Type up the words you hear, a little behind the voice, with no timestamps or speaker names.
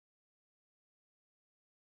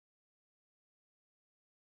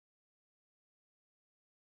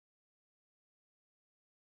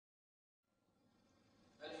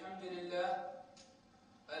الحمد لله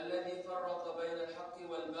الذي فرق بين الحق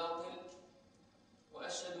والباطل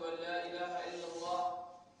وأشهد أن لا إله إلا الله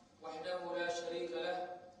وحده لا شريك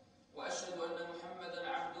له وأشهد أن محمدا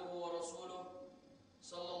عبده ورسوله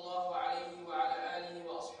صلى الله عليه وعلى آله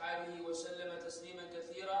وأصحابه وسلم تسليما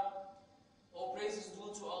كثيرا. All praise is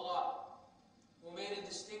due to Allah, who made a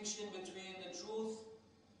distinction between the truth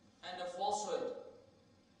and the falsehood,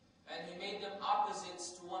 and He made them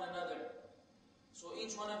opposites to one another. So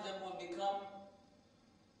each one of them will become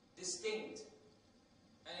distinct,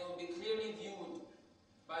 and it will be clearly viewed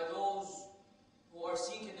by those who are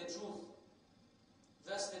seeking the truth.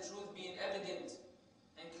 Thus the truth being evident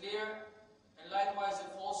and clear, and likewise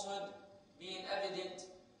the falsehood being evident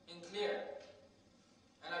and clear.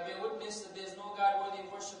 And I bear witness that there is no God worthy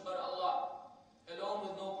of worship but Allah, alone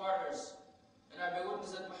with no partners. And I bear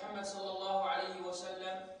witness that Muhammad sallallahu alayhi wa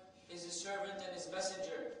sallam is His servant and His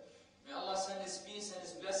messenger. May Allah send His peace and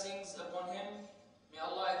His blessings upon Him. May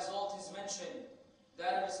Allah exalt His mention,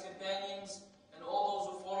 that of His companions, and all those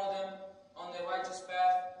who follow them on their righteous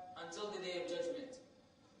path until the day of judgment.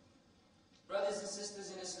 Brothers and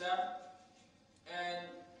sisters in Islam, and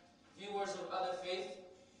viewers of other faith,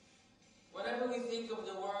 whenever we think of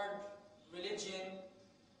the word religion,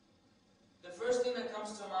 the first thing that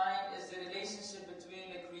comes to mind is the relationship between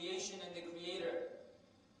the creation and the Creator.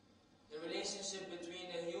 The relationship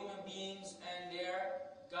between the human beings and their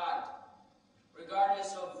God.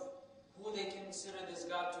 Regardless of who they consider this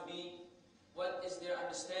God to be, what is their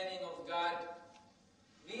understanding of God,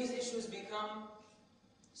 these issues become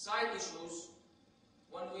side issues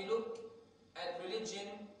when we look at religion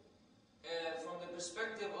from the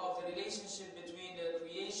perspective of the relationship between the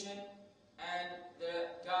creation and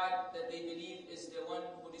the God that they believe is the one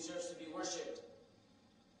who deserves to be worshipped.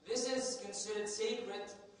 This is considered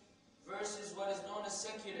sacred versus what is known as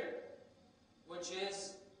secular, which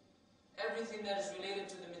is everything that is related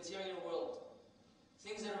to the material world.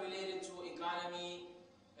 Things that are related to economy,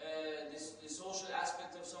 the social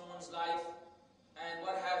aspect of someone's life, and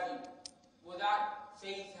what have you, without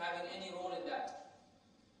faith having any role in that.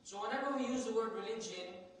 So whenever we use the word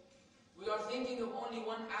religion, we are thinking of only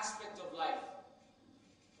one aspect of life,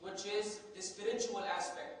 which is the spiritual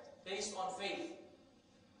aspect, based on faith.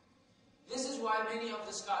 This is why many of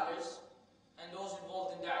the scholars, and those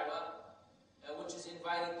involved in da'wah, which is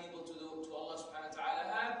inviting people to Allah subhanahu wa ta'ala,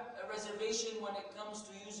 have a reservation when it comes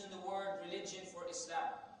to using the word religion for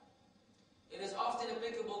Islam. It is often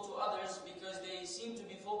applicable to others because they seem to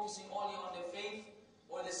be focusing only on the faith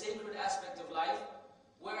or the sacred aspect of life,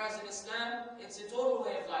 whereas in Islam, it's a total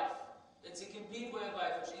way of life. It's a complete way of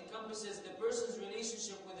life, which encompasses the person's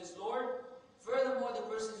relationship with his Lord, furthermore the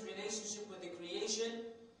person's relationship with the creation,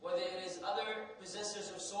 whether it is other possessors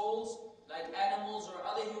of souls, like animals or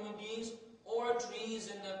other human beings, or trees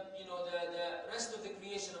and the rest of the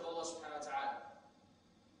creation of Allah subhanahu wa ta'ala.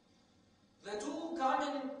 The two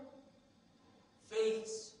common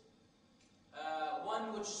faiths,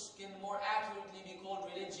 one which can more accurately be called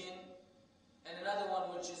religion, and another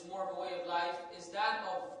one which is more of a way of life, is that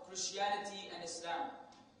of Christianity and Islam.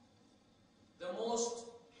 The most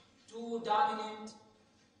two dominant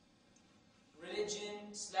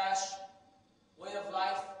religion / way of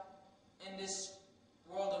life in this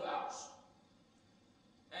world of ours.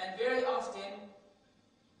 And very often,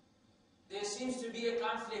 there seems to be a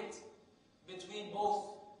conflict between both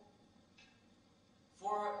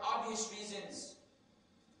for obvious reasons,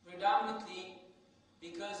 predominantly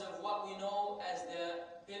because of what we know as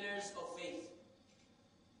the pillars of faith.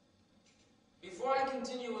 Before I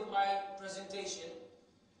continue with my presentation,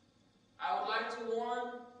 I would like to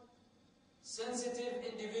warn sensitive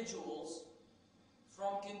individuals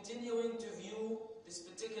from continuing to view this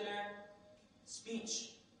particular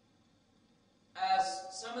speech, as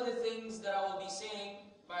some of the things that I will be saying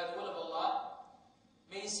by the will of Allah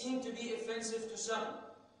may seem to be offensive to some.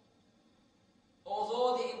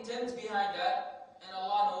 Although the intent behind that, and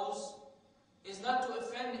Allah knows, is not to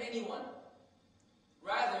offend anyone.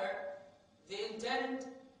 Rather, the intent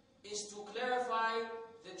is to clarify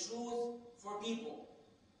the truth for people.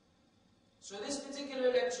 So this particular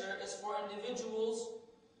lecture is for individuals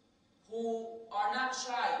who are not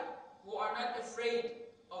shy, who are not afraid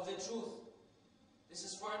of the truth. This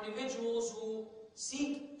is for individuals who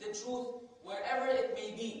seek the truth wherever it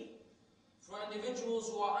may be. For individuals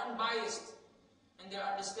who are unbiased in their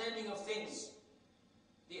understanding of things.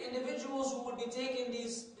 The individuals who would be taking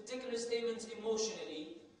these particular statements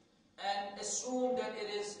emotionally and assume that it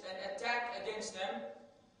is an attack against them,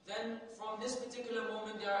 then from this particular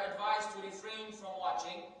moment they are advised to refrain from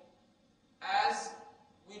watching, as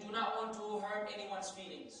we do not want to hurt anyone's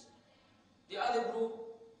feelings. The other group,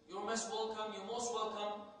 you're most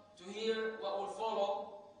welcome to hear what will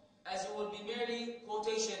follow, as it will be merely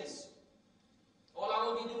quotations. All I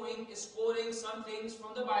will be doing is quoting some things from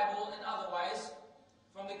the Bible and otherwise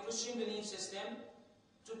from the Christian belief system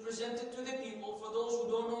to present it to the people for those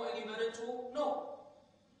who don't know any better to know.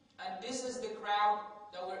 And this is the crowd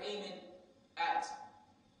that we're aiming at.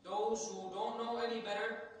 Those who don't know any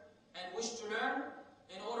better and wish to learn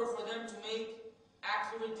in order for them to make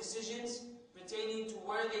accurate decisions pertaining to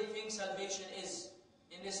where they think salvation is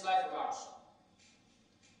in this life of ours.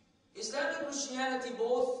 Islam and Christianity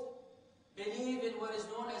both believe in what is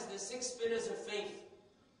known as the 6 pillars of faith.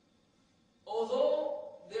 Although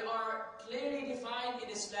they are clearly defined in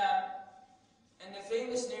Islam and the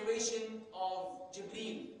famous narration of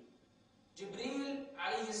Jibreel. Jibreel,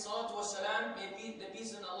 alayhi salatu wasalam, may the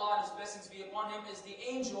peace of Allah and His blessings be upon him, is the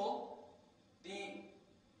angel,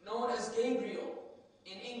 known as Gabriel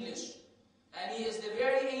in English. And he is the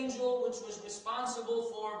very angel which was responsible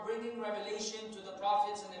for bringing revelation to the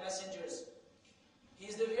prophets and the messengers. He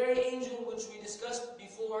is the very angel which we discussed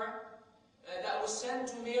before, that was sent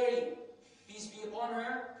to Mary, peace be upon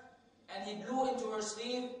her, and he blew into her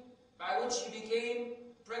sleeve, by which she became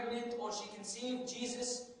pregnant, or she conceived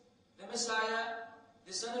Jesus, the Messiah,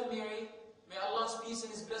 the son of Mary. May Allah's peace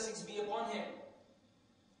and His blessings be upon him.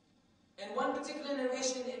 In one particular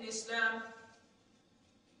narration in Islam,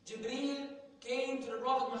 Jibreel came to the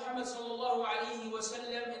Prophet Muhammad sallallahu alaihi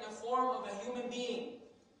wasallam in the form of a human being,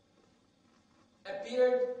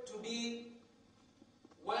 appeared to be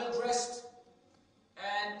well dressed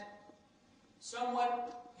and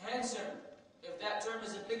somewhat handsome, if that term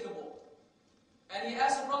is applicable. And he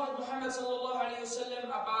asked the Prophet Muhammad sallallahu alaihi wasallam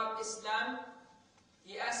about Islam.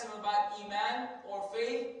 He asked him about Iman or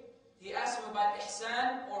faith. He asked him about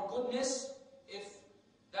Ihsan or goodness, if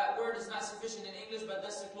that word is not sufficient in English, but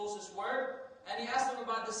that's the closest word. And he asked him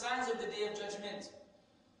about the signs of the Day of Judgment.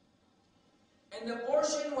 In the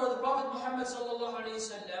portion where the Prophet Muhammad sallallahu alaihi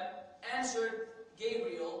wasallam answered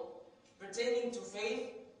Gabriel pertaining to faith,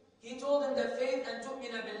 he told him that faith أن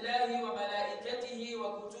تؤمن بالله وملائكته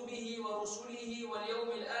وكتبه ورسله واليوم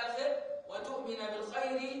الآخر وتؤمن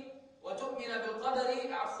بالخير وتؤمن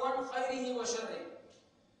بالقدر عفوا خيره وشره.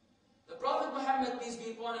 The Prophet Muhammad, peace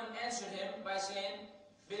be upon him, answered him by saying,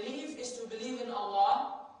 belief is to believe in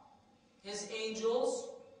Allah, His angels,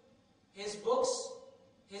 His books,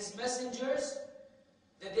 His messengers,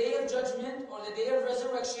 the day of judgment or the day of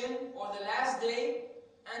resurrection or the last day,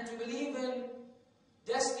 and to believe in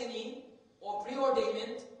destiny or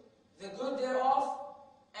preordainment, the good thereof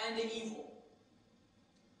and the evil.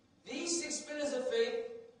 These 6 pillars of faith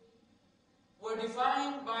were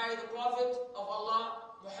defined by the Prophet of Allah,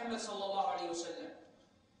 Muhammad sallallahu alaihi wasallam.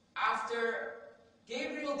 After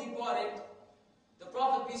Gabriel departed, the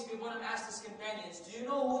Prophet, peace be upon him, asked his companions, do you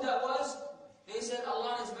know who that was? They said,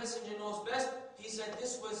 Allah and His Messenger knows best. He said,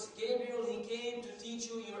 this was Gabriel. He came to teach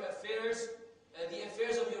you your affairs, the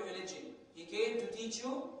affairs of your religion. He came to teach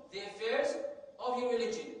you the affairs of your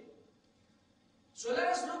religion. So let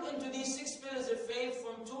us look into these 6 pillars of faith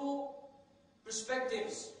from 2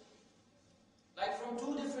 perspectives, like from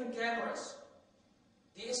 2 different cameras.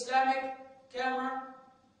 The Islamic camera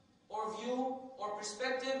or view or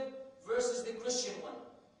perspective versus the Christian one.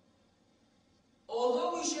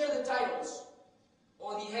 Although we share the titles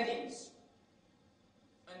or the headings,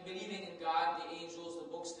 and believing in God, the angels, the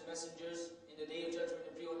books, the messengers, in the day of judgment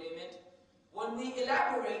and preordainment, when we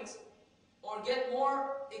elaborate or get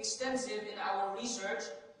more extensive in our research,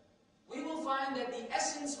 we will find that the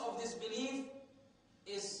essence of this belief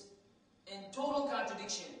is in total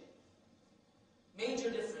contradiction. Major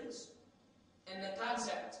difference in the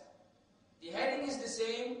concept. The heading is the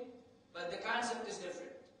same, but the concept is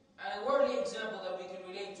different. And a worldly example that we can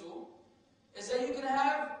relate to is that you can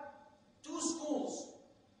have 2 schools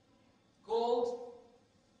called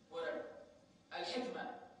whatever, Al-Hikmah.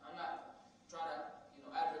 I'm not trying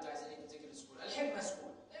to advertise any particular school. Al-Hikmah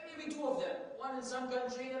school. There may be 2 of them, one in some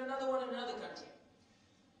country and another one in another country.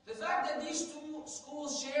 The fact that these 2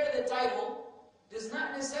 schools share the title does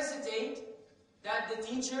not necessitate that the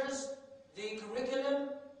teachers, the curriculum,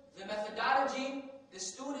 the methodology, the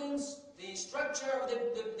students, the structure of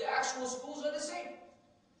the actual schools are the same.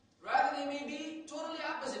 Rather, they may be totally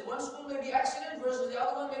opposite. One school may be excellent versus the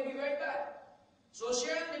other one may be very bad. So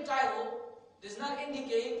sharing the title does not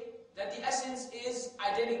indicate that the essence is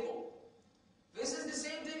identical. This is the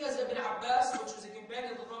same thing as Ibn Abbas, which was a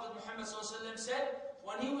companion of the Prophet Muhammad ﷺ, said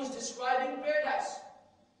when he was describing paradise.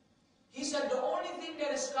 He said the only thing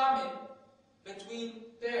that is common between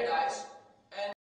paradise